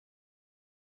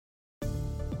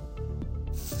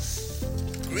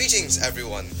Greetings,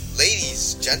 everyone.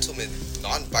 Ladies, gentlemen,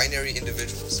 non-binary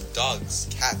individuals, dogs,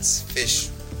 cats, fish,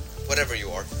 whatever you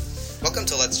are. Welcome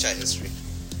to Let's Chat History.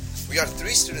 We are 3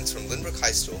 students from Lynbrook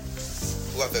High School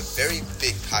who have a very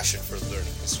big passion for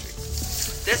learning history.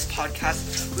 This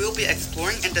podcast, we will be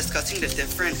exploring and discussing the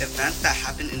different events that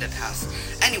happened in the past.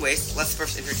 Anyways, let's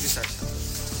first introduce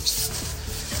ourselves.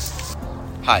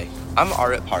 Hi, I'm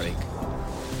Arit Parikh.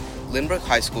 Lynbrook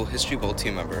High School History Bowl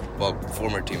team member,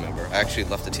 former team member. I actually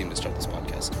left the team to start this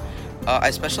podcast.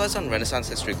 I specialize on Renaissance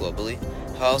history globally.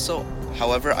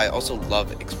 However, I also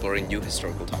love exploring new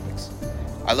historical topics.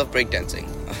 I love breakdancing,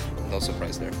 no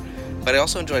surprise there. But I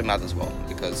also enjoy math as well,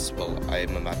 because, I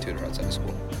am a math tutor outside of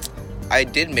school. I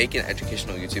did make an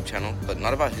educational YouTube channel, but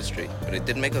not about history, but I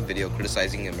did make a video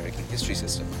criticizing the American history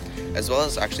system, as well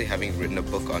as actually having written a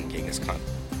book on Genghis Khan.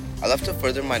 I love to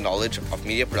further my knowledge of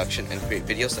media production and create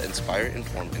videos that inspire,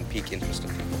 inform, and pique interest in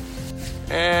people.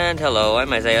 And hello,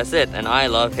 I'm Isaiah Sit, and I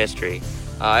love history.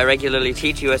 I regularly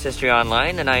teach U.S. history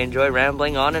online, and I enjoy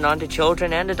rambling on and on to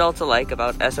children and adults alike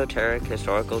about esoteric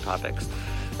historical topics.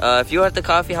 If you were at the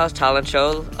Coffee House talent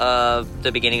show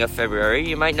the beginning of February,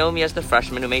 you might know me as the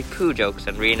freshman who made poo jokes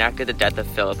and reenacted the death of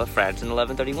Philip of France in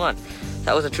 1131.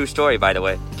 That was a true story, by the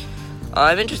way.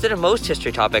 I'm interested in most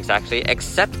history topics, actually,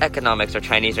 except economics or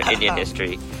Chinese or Indian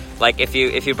history. Like, if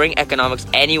you bring economics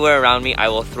anywhere around me, I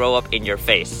will throw up in your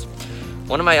face.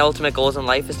 One of my ultimate goals in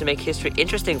life is to make history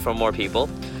interesting for more people,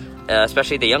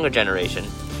 especially the younger generation.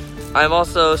 I'm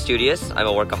also studious, I'm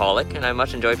a workaholic, and I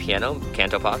much enjoy piano,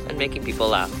 cantopop, and making people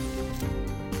laugh.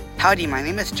 Howdy, my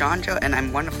name is John Joe, and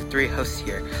I'm one of 3 hosts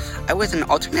here. I was an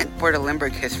alternate for the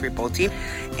Lynbrook History Bowl team,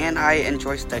 and I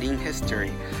enjoy studying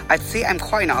history. I'd say I'm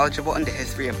quite knowledgeable in the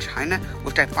history of China,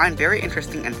 which I find very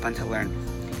interesting and fun to learn.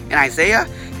 In Isaiah,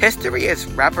 history is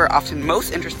rather often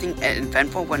most interesting and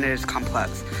eventful when it is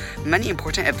complex. Many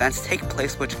important events take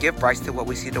place which give rise to what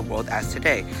we see the world as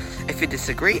today. If you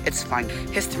disagree, it's fine.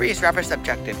 History is rather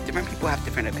subjective. Different people have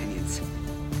different opinions.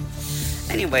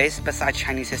 Anyways, besides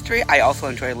Chinese history, I also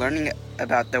enjoy learning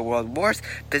about the world wars,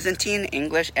 Byzantine,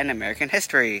 English, and American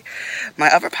history. My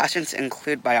other passions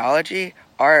include biology,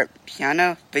 art,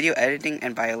 piano, video editing,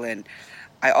 and violin.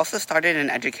 I also started an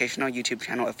educational YouTube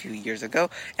channel a few years ago,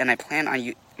 and I plan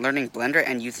on learning Blender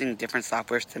and using different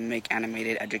softwares to make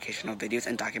animated educational videos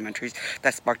and documentaries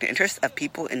that spark the interest of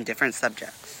people in different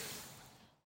subjects.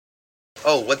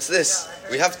 Oh, what's this?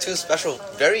 We have 2 special,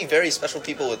 very, very special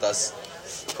people with us.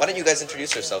 Why don't you guys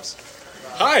introduce yourselves?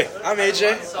 Hi, I'm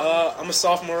AJ. I'm a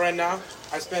sophomore right now.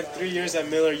 I spent 3 years at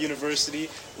Miller University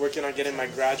working on getting my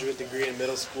graduate degree in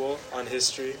middle school on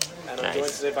history, and I'm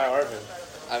joined today by Arvin.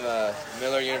 I'm a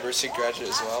Miller University graduate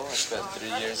as well. I spent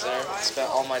 3 years there. I spent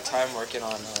all my time working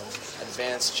on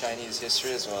advanced Chinese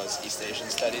history as well as East Asian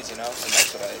studies, and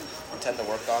that's what I intend to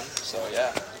work on. So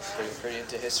yeah, pretty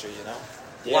into history,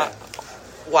 Yeah.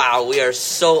 Wow, we are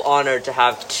so honored to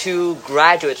have 2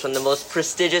 graduates from the most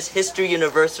prestigious history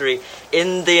university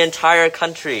in the entire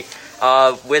country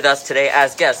with us today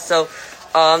as guests. So,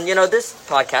 this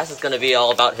podcast is going to be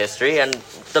all about history, and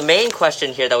the main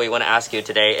question here that we want to ask you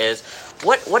today is,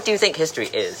 what do you think history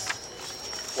is?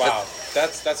 Wow,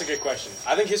 that's a good question.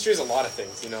 I think history is a lot of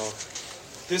things,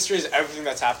 History is everything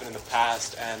that's happened in the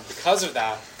past, and because of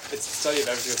that, it's the study of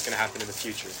everything that's going to happen in the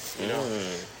future,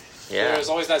 Yeah. There's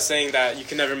always that saying that you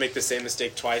can never make the same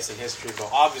mistake twice in history, but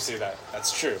obviously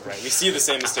that's true, right? We see the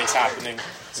same mistakes happening.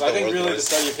 So I think really the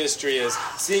study of history is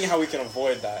seeing how we can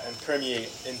avoid that and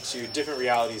permeate into different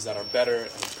realities that are better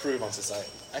and improve on society.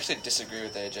 I actually disagree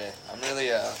with AJ.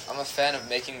 I'm a fan of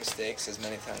making mistakes as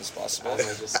many times as possible. As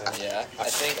I just said. Yeah. I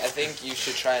think you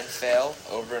should try and fail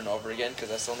over and over again because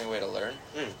that's the only way to learn.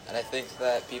 And I think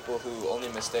that people who only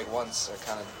mistake once are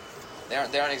kind of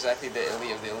they aren't exactly the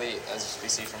elite of the elite, as we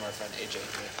see from our friend AJ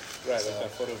here. Right, so. Like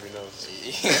that photo of your nose.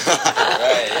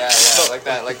 Right, yeah, like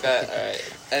that. All right.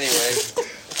 Anyway.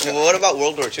 Well, what about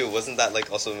World War II? Wasn't that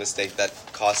also a mistake that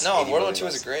cost? No, World War II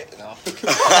was great. No. World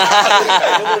War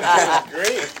II was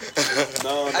great.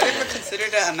 No. Have you ever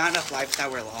considered the amount of lives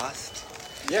that were lost?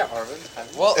 Yeah, Arvin.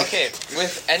 Well, okay.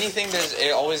 With anything, there's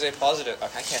always a positive.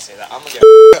 Okay, I can't say that. I'm gonna get.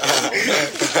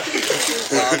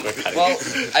 Well,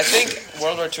 I think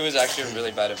World War II is actually a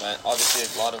really bad event. Obviously,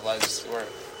 a lot of lives were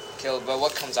killed, but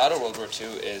what comes out of World War II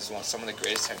is some of the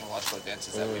greatest technological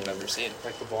advances that we've ever seen.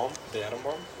 Like the bomb, the atom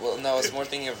bomb. Well, no, it's more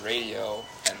thinking of radio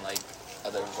and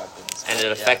other weapons. And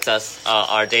it affects us,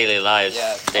 our daily lives.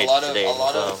 Yeah, day a lot to day,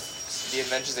 of the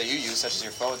inventions that you use, such as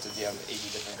your phone, to DM 80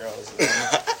 different girls.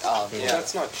 Yeah,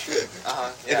 that's not true.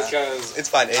 Yeah. Because it's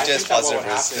fine. AJ is positive.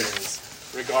 What happens is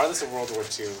regardless of World War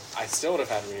II, I still would have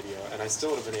had radio, and I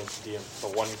still would have been able to DM the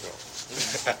one girl.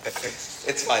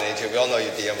 It's fine, AJ. We all know you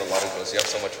DM a lot of girls. You have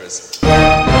so much risk.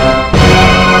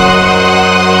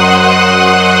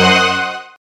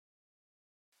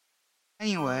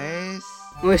 Anyways,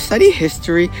 when we study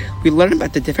history, we learn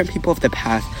about the different people of the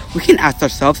past. We can ask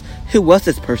ourselves, who was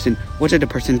this person? What did the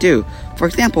person do? For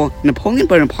example, Napoleon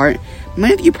Bonaparte,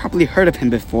 many of you probably heard of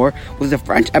him before, was a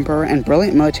French emperor and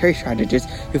brilliant military strategist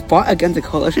who fought against a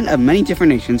coalition of many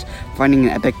different nations, fighting in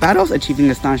epic battles, achieving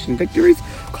astonishing victories,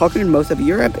 conquering most of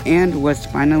Europe, and was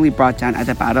finally brought down at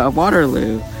the Battle of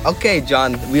Waterloo. Okay,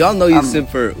 John. We all know you simp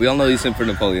for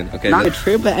Napoleon. Okay. Not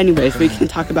true, but anyways, we can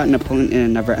talk about Napoleon in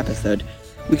another episode.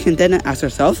 We can then ask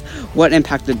ourselves, what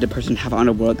impact did the person have on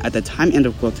the world at the time and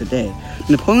the world today?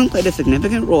 Napoleon played a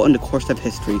significant role in the course of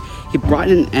history. He brought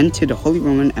an end to the Holy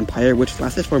Roman Empire, which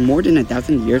lasted for more than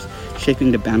 1,000 years,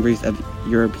 shaping the boundaries of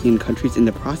European countries in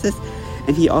the process.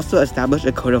 And he also established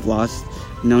a code of laws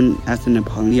known as the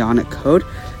Napoleonic Code,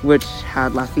 which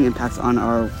had lasting impacts on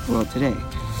our world today.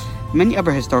 Many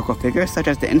other historical figures, such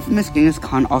as the infamous Genghis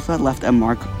Khan, also left a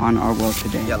mark on our world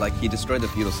today. Yeah, like he destroyed the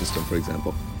feudal system, for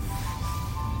example.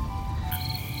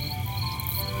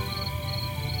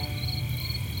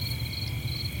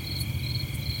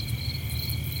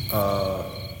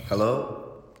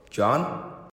 Hello?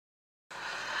 John?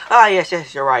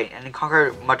 Yes, you're right. And he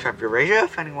conquered much of Eurasia,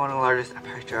 founding one of the largest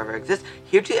empires to ever exist,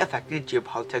 hugely affecting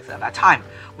geopolitics at that time.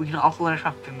 We can also learn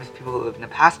from famous people who lived in the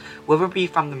past, whether it be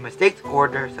from their mistakes or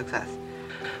their success.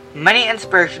 Many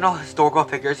inspirational historical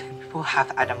figures whom people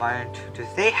have admired to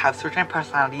this day have certain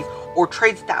personalities or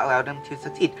traits that allow them to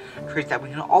succeed, traits that we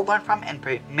can all learn from and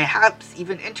perhaps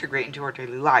even integrate into our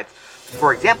daily lives.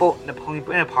 For example, Napoleon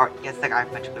Bonaparte, yes, like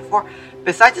I've mentioned before,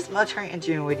 besides his military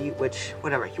ingenuity, which,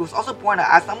 whatever, he was also born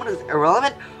as someone who's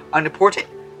irrelevant, unimportant,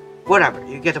 whatever,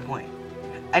 you get the point.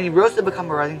 And he rose to become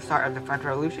a rising star of the French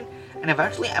Revolution and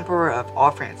eventually Emperor of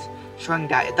all France, showing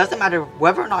that it doesn't matter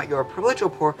whether or not you're privileged or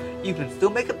poor, you can still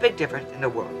make a big difference in the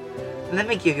world. Let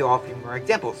me give you all a few more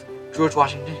examples. George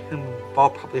Washington, whom you've all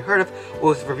probably heard of,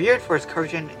 was revered for his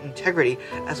courage and integrity,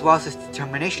 as well as his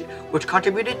determination, which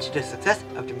contributed to the success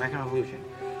of the American Revolution.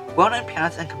 Well-known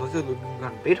pianist and composer Ludwig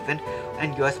van Beethoven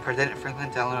and U.S. President Franklin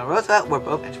Delano Roosevelt were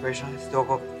both inspirational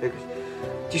historical figures.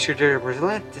 Teachers were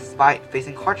Brazilian despite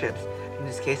facing hardships. In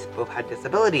this case, both had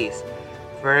disabilities.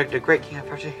 Frederick the Great, King of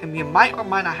Prussia, whom you might or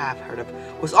might not have heard of,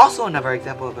 was also another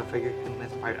example of a figure who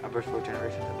inspired others for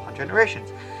generations upon generations.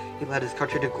 He led his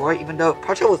country to glory even though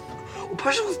Prussia was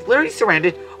literally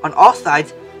surrounded on all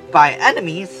sides by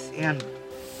enemies and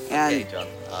Okay, John.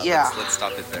 yeah. Let's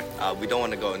stop it there. We don't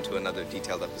want to go into another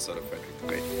detailed episode of Frederick the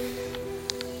Great.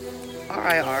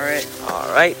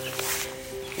 Alright.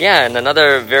 Yeah, and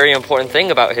another very important thing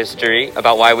about history,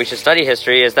 about why we should study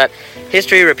history, is that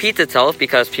history repeats itself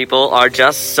because people are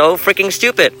just so freaking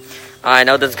stupid. I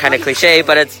know this is kind of cliche,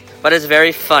 but it's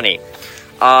very funny.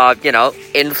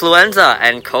 Influenza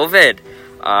and COVID,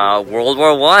 World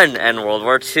War I and World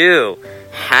War II,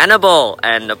 Hannibal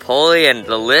and Napoleon,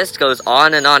 the list goes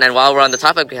on. And while we're on the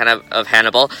topic of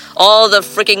Hannibal, all the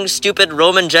freaking stupid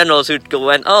Roman generals who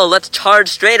went, oh, let's charge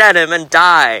straight at him and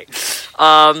die.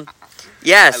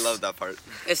 Yes. I love that part.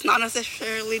 It's not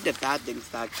necessarily the bad things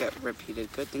that get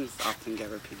repeated. Good things often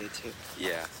get repeated too.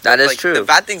 Yeah. That is true. The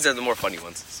bad things are the more funny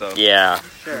ones. So. Yeah.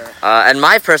 Sure. And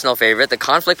my personal favorite, the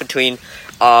conflict between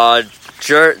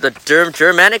the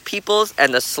Germanic peoples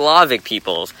and the Slavic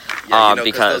peoples. Yeah,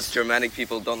 because those Germanic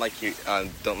people don't like hearing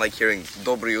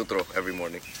Dobry Utro every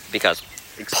morning. Because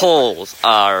Poles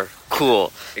are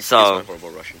cool. Excuse my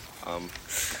horrible Russian.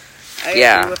 I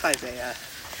Yeah. agree with Isaiah.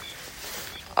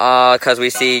 Because we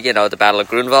see, the Battle of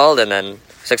Grunwald and then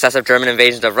successive German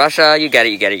invasions of Russia. You get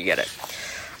it.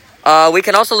 We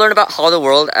can also learn about how the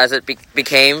world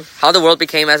became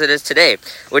as it is today,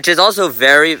 which is also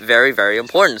very, very, very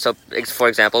important. So, for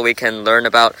example, we can learn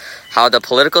about how the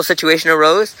political situation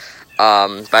arose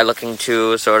by looking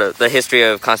to sort of the history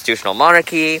of constitutional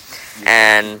monarchy,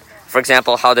 and, for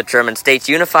example, how the German states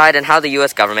unified and how the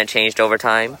U.S. government changed over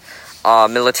time.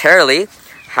 Militarily,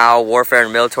 how warfare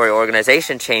and military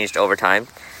organization changed over time.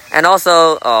 And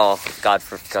also, God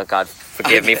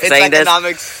forgive me for saying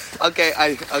economics. Okay.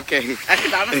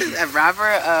 Economics is a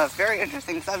rather very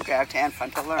interesting subject and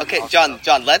fun to learn. Okay, also.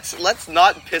 John, let's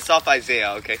not piss off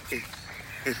Isaiah, okay?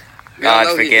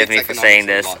 God forgive me for saying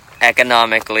this.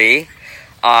 Economically,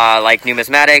 like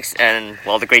numismatics and,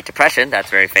 the Great Depression, that's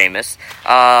very famous,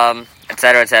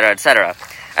 etc., etc., etc.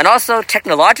 And also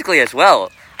technologically as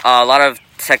well. A lot of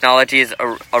technologies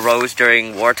arose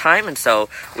during wartime, and so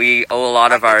we owe a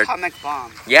lot of our atomic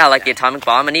bomb. the atomic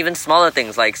bomb, and even smaller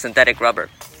things like synthetic rubber.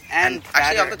 And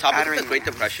actually, on the topic of the battering Great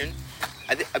rams. Depression,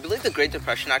 I believe the Great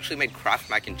Depression actually made Kraft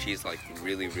mac and cheese like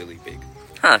really, really big.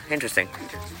 Huh, interesting.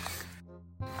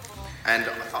 And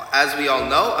as we all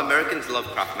know, Americans love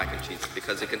Kraft mac and cheese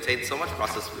because it contains so much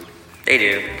processed food. They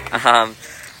do.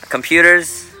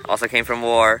 Computers also came from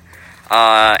war.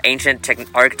 Ancient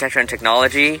architecture and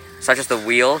technology, such as the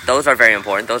wheel, those are very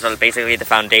important. Those are basically the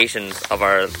foundations of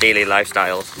our daily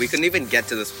lifestyles. We couldn't even get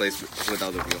to this place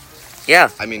without a wheel. Yeah,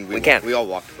 I mean, we can't. We all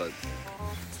walked, but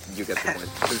you get the point.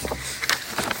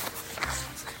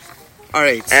 All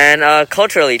right. And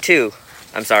culturally too.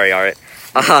 I'm sorry, Arit.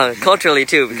 Culturally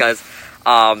too, because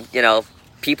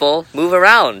people move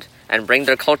around and bring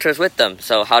their cultures with them.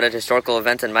 So how did historical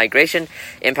events and migration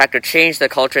impact or change the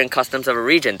culture and customs of a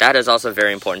region? That is also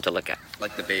very important to look at.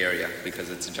 Like the Bay Area, because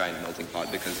it's a giant melting pot.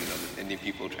 Because Indian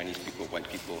people, Chinese people, white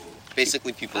people,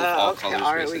 basically people of all colors,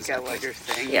 Alright, races. we get what you're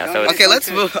saying. Yeah, You so don't Okay, want let's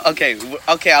to- move.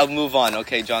 Okay, I'll move on.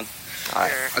 Okay, John.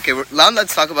 Alright. Okay, now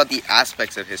let's talk about the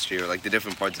aspects of history, or like the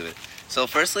different parts of it. So,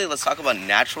 firstly, let's talk about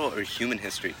natural or human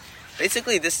history.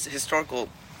 Basically, this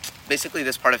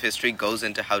part of history goes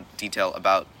into detail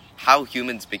about how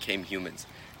humans became humans,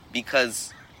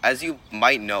 because as you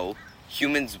might know,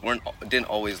 humans didn't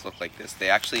always look like this. They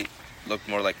actually looked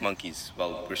more like monkeys.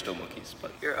 Well, we're still monkeys,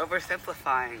 but. You're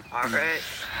oversimplifying, alright?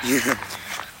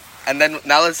 And then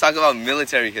now let's talk about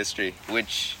military history,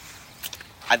 which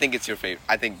I think it's your favorite.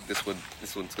 I think this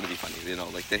one's gonna be funny.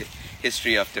 Like the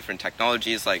history of different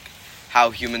technologies, like how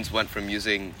humans went from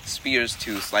using spears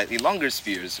to slightly longer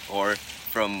spears, or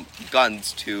from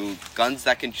guns to guns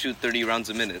that can shoot 30 rounds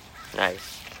a minute.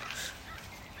 Nice.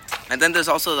 And then there's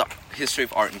also the history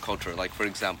of art and culture. Like, for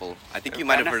example, I think you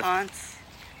might have heard of... Renaissance?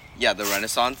 Yeah, the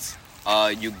Renaissance.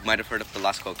 You might have heard of the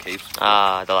Lascaux Caves. The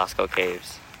Lascaux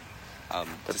Caves.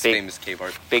 This big- famous cave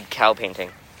art. Big cow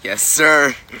painting. Yes,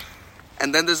 sir.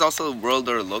 And then there's also world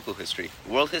or local history.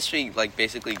 World history, like,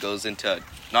 basically goes into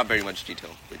not very much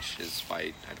detail, which is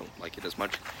why I don't like it as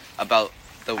much, about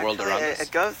the world Actually, around it us.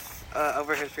 goes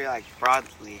over history like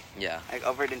broadly, Yeah. like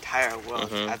over the entire world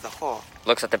Mhm. as a whole.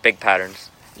 Looks at the big patterns.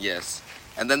 Yes.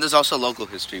 And then there's also local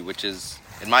history, which is,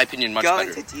 in my opinion, much Go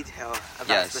better. into detail about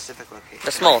Yes. specific locations.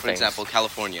 The small For things. example,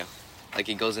 California. Like,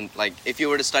 it goes in, like, if you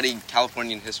were to study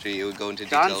Californian history, it would go into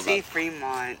John detail C. about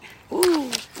Fremont,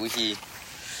 Wiki.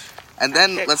 And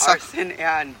then Kit let's talk. Carson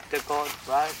and the Gold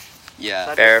Rush.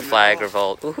 Yeah. Bear No. flag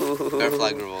revolt. Ooh. Bear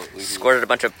flag revolt. Wiki. Squirted a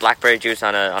bunch of blackberry juice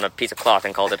on a piece of cloth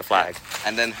and called it a flag.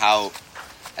 And then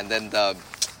the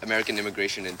American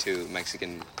immigration into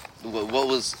Mexican. What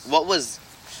was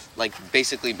like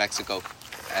basically Mexico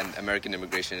and American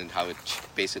immigration, and how it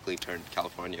basically turned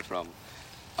California from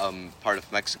part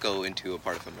of Mexico into a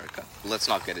part of America. Let's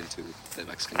not get into the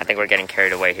Mexican. I think we're getting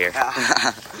carried away here.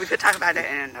 Yeah. We could talk about it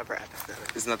in another episode.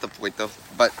 Isn't that the point, though?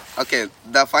 But, okay,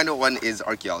 the final one is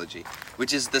archaeology,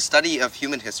 which is the study of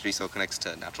human history, so it connects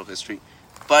to natural history,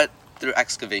 but through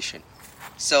excavation.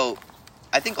 So,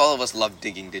 I think all of us love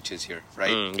digging ditches here,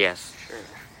 right? Yes. Sure.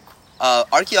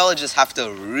 Archaeologists have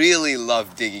to really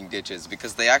love digging ditches,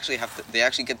 because they actually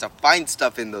get to find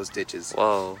stuff in those ditches,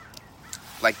 Whoa.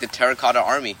 like the Terracotta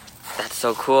Army. That's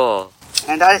so cool.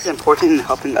 And that is important in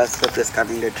helping us with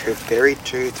discovering the truth very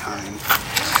true time.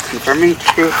 Confirming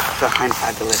truth behind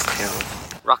fabulous tales.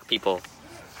 Rock people.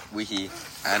 Weehee,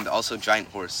 and also giant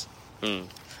horse. Hmm.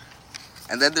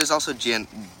 And then there's also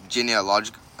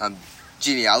genealogy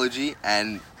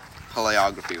and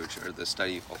paleography, which are the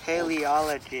study of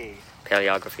Paleology.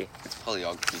 Paleography. It's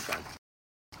paleography, John.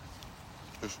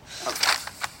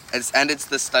 It's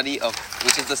the study of,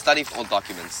 which is the study of old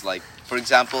documents. Like, for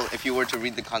example, if you were to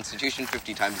read the Constitution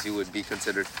 50 times, you would be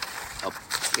considered a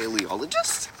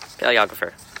paleologist?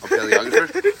 Paleographer. A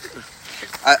paleographer?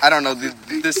 I don't know.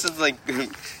 This is like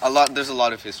a lot. There's a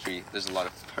lot of history. There's a lot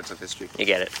of parts of history. You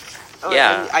get it. Oh,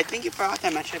 Yeah. and I think you forgot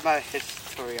to mention about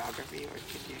historiography, or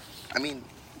did you? I mean,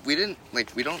 we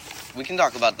can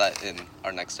talk about that in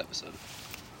our next episode.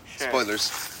 Sure.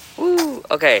 Spoilers. Woo.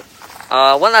 Okay.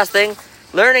 One last thing.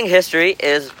 Learning history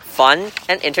is fun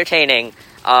and entertaining.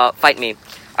 Fight me.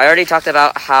 I already talked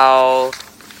about how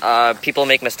people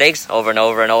make mistakes over and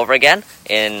over and over again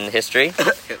in history.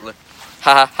 Hitler.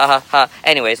 Ha ha ha ha ha.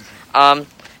 Anyways,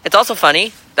 it's also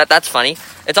funny. That's funny.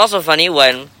 It's also funny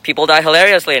when people die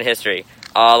hilariously in history.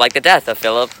 Like the death of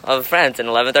Philip of France in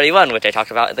 1131, which I talked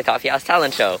about in the Coffee House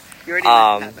Talent Show, You already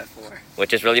mentioned that before.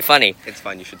 which is really funny. It's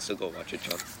fine. You should still go watch it,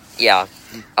 John. Yeah.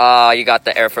 You got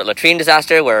the Erfurt latrine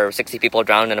disaster where 60 people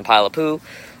drowned in a pile of poo.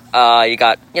 You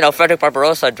got, Frederick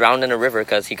Barbarossa drowned in a river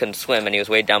because he couldn't swim and he was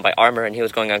weighed down by armor and he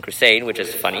was going on crusade, which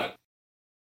is funny.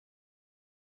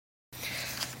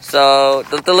 So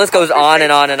the list goes on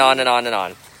and on and on and on and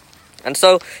on. And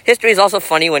so history is also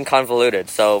funny when convoluted.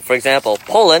 So, for example,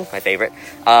 Poland, my favorite,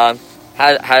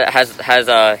 has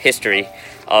a history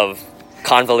of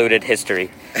convoluted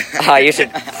history. You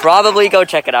should probably go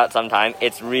check it out sometime.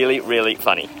 It's really, really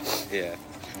funny. Yeah.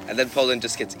 And then Poland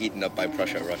just gets eaten up by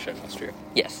Prussia, Russia, and Austria.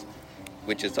 Yes.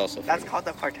 Which is also That's funny. called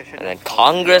the partition. And then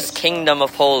Congress Kingdom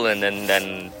of Poland, and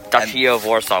then Duchy of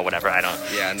Warsaw, whatever, I don't know.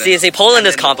 Yeah, and then, See, Poland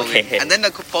is and then complicated. And then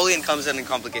Napoleon comes in and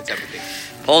complicates everything.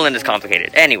 Poland is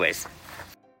complicated. Anyways.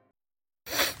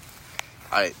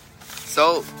 Alright.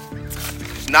 So,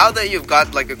 now that you've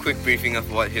got like a quick briefing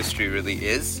of what history really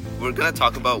is, we're gonna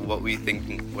talk about what we're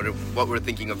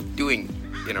thinking of doing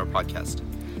in our podcast.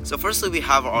 So firstly, we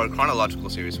have our chronological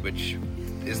series, which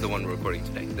is the one we're recording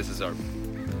today. This is our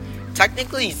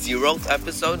technically 0th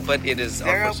episode, but it is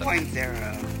our first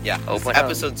 0.0. Yeah, it's 0.0.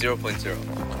 episode 0.0,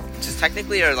 which is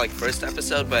technically our like first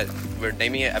episode, but we're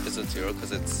naming it episode 0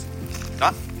 because it's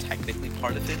not technically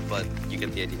part of it, but you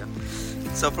get the idea.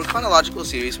 So for chronological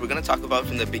series, we're going to talk about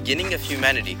from the beginning of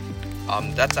humanity.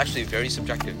 That's actually very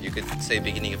subjective. You could say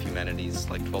beginning of humanity is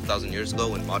like 12,000 years ago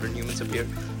when modern humans appeared,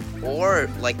 or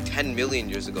like 10 million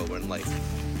years ago when like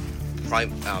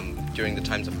during the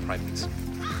times of primates.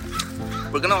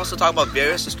 We're going to also talk about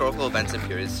various historical events and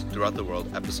periods throughout the world,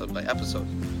 episode by episode.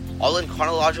 All in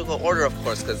chronological order, of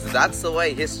course, because that's the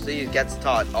way history gets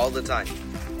taught all the time.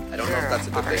 I don't know if that's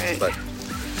a good thing, but...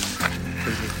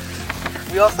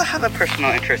 We also have a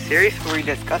personal interest series where we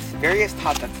discuss various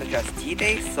topics such as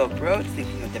D-Day, Silk Road,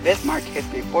 Sinking of the Bismarck,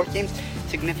 history of board games,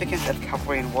 significance of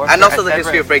cavalry and warfare, And also the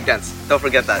etc. history of breakdance. Don't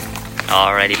forget that.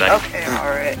 Alrighty, buddy. Okay,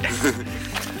 alright.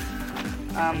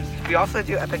 We also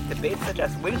do epic debates such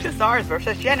as Winged Hussars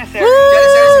versus Janissaries.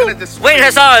 Janissaries gonna destroy Wait,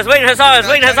 Hussars! Wait, Hussars!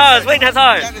 Wait, Hussars! Wait,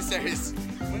 Hussars! Janissaries.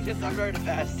 Winged Hussars are the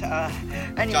best. John,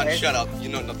 Anyways. shut up. You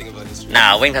know nothing about history.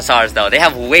 Nah, winged Hussars though. They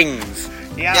have wings.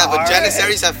 Yeah, Yeah, but alright.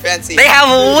 Janissaries have fancy... They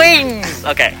have wings!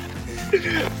 Okay.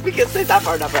 We can say that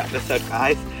for another episode,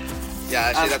 guys. Yeah,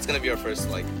 actually, that's gonna be our first,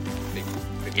 like, big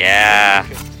Yeah.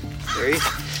 Series.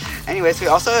 Anyways, we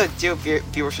also do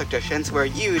viewer suggestions where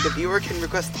you, the viewer, can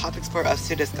request topics for us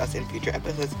to discuss in future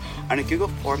episodes on a Google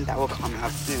form that will come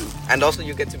out soon. And also,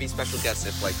 you get to be special guests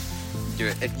if, like,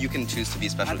 if you can choose to be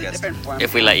special That's a guests. different form.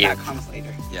 If we let you. That comes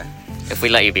later. Yeah. If we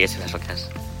let you be a special guest.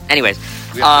 Anyways,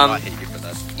 We have to not hate you for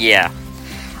that. yeah.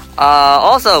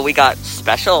 Also, we got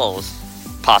specials,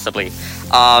 possibly.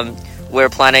 We're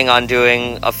planning on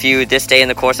doing a few This Day in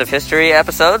the Course of History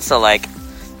episodes. So, like,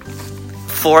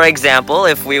 for example,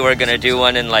 if we were gonna do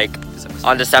one in, like,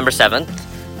 on December 7th,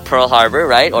 Pearl Harbor,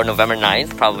 right? Or November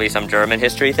 9th, probably some German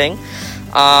history thing.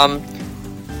 On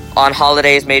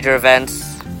holidays, major events,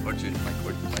 Or June,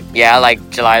 like yeah, like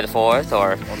July the 4th,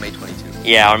 or May 22.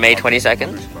 yeah, or May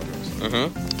 22nd.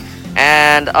 Mm-hmm.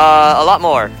 And a lot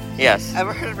more. Yes.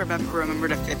 Ever heard of Remember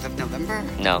the 5th of November?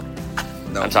 No.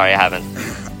 No. I'm sorry, I haven't.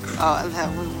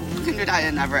 We can do that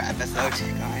in another episode,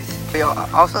 guys. We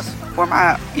also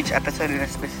format each episode in a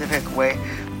specific way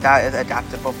that is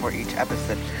adaptable for each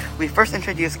episode. We first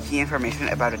introduce key information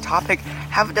about a topic,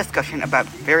 have a discussion about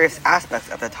various aspects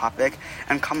of the topic,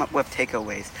 and come up with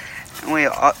takeaways. And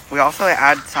we also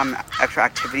add some extra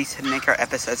activities to make our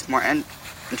episodes more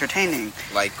entertaining.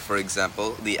 Like, for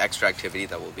example, the extra activity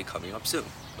that will be coming up soon.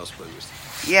 No spoilers.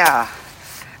 Yeah.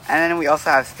 And then we also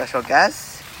have special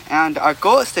guests. And our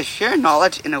goal is to share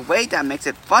knowledge in a way that makes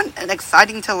it fun and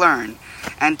exciting to learn,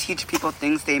 and teach people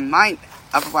things they might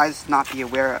otherwise not be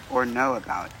aware or know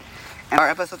about. And our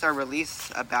episodes are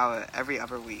released about every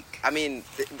other week. I mean,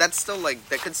 that's still, like,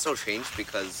 that could still change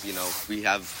because, you know,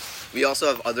 we also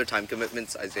have other time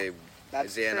commitments. Isaiah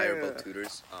and I are true. both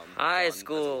tutors. High John has a lot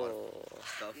school. of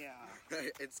stuff. Yeah.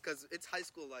 It's because it's high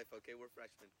school life, okay? We're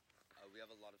freshmen. We have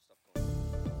a lot of stuff going on.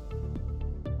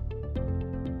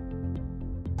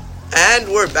 And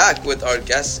we're back with our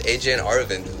guests, AJ and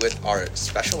Arvind, with our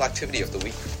special activity of the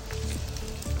week.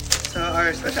 So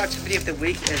our special activity of the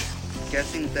week is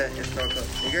guessing the historical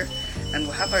figure, and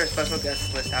we'll have our special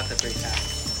guests list out the 3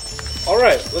 facts.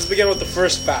 Alright, let's begin with the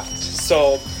first fact.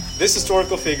 So, this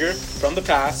historical figure from the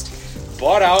past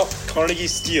bought out Carnegie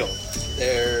Steel.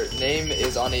 Their name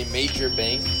is on a major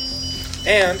bank.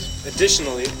 And,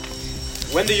 additionally,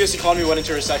 when the U.S. economy went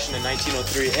into recession in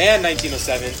 1903 and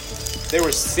 1907, they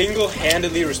were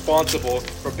single-handedly responsible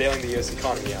for bailing the U.S.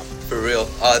 economy out. For real.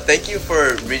 Thank you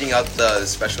for reading out the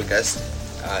special guests,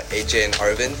 AJ and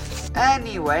Arvind.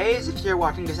 Anyways, if you're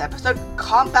watching this episode,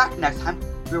 come back next time.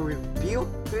 We'll review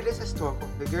who this historical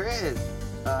figure is.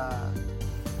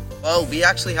 Well, we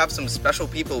actually have some special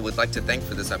people we'd like to thank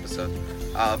for this episode.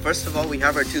 First of all, we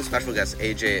have our 2 special guests,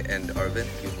 AJ and Arvind.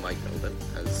 You might know them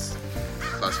as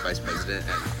class vice president,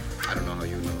 and I don't know how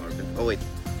you know Arvind. Oh wait,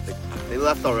 They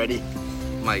left already.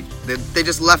 Mike, they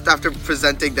just left after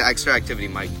presenting the extra activity,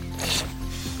 Mike.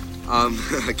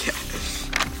 Okay.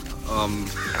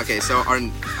 Okay, so our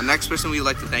next person we'd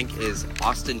like to thank is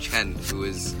Austin Chen, who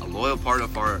is a loyal part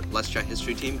of our Let's Chat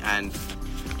History team. And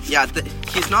yeah,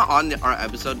 he's not on our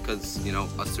episode because, you know,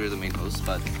 us three are the main hosts,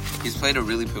 but he's played a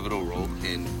really pivotal role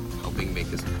in helping make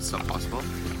this stuff possible.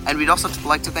 And we'd also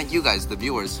like to thank you guys, the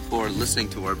viewers, for listening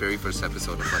to our very first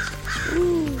episode of Let's Chat.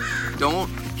 Don't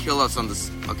kill us on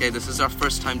this, okay? This is our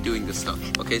first time doing this stuff,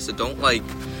 okay? So don't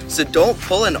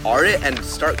pull an Arit and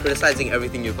start criticizing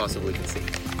everything you possibly can see.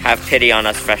 Have pity on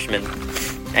us freshmen.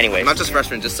 Anyway. Not just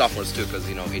freshmen, just sophomores too, because,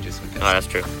 you know, ages. Oh, that's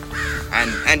true.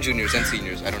 And juniors and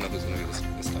seniors. I don't know who's going to be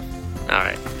listening to this stuff.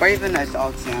 Alright. Or even as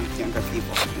all younger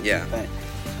people. Yeah. But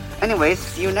anyways,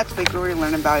 see you next week where we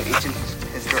learn about ancient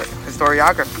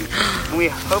historiography. And we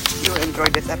hope you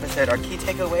enjoyed this episode. Our key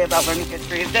takeaway about learning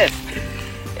history is this.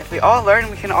 If we all learn,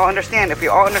 we can all understand. If we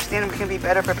all understand, we can be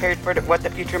better prepared for what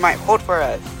the future might hold for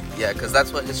us. Yeah, because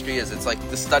that's what history is. It's like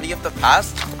the study of the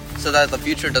past so that the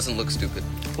future doesn't look stupid.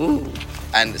 Ooh.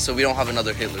 And so we don't have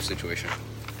another Hitler situation.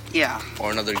 Yeah.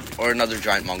 Or another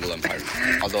giant Mongol empire.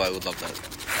 Although I would love that.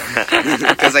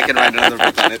 Because I can write another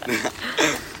book on it.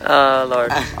 Oh,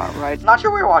 Lord. Alright. Not sure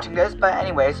where you're watching this, but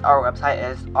anyways, our website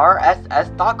is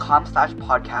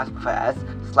rss.com/podcast with a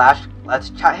S/Let's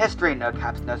Chat History. No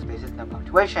caps, no spaces, no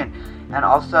punctuation. And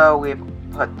also, we've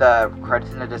put the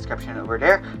credits in the description over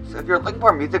there. So if you're looking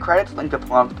for music credits, link the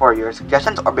forums for your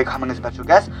suggestions or becoming a special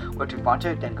guest, which you want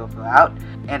to, then go fill out.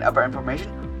 And other information,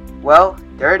 well,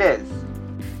 there it is.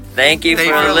 Thank you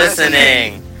for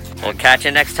listening. We'll catch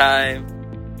you next time.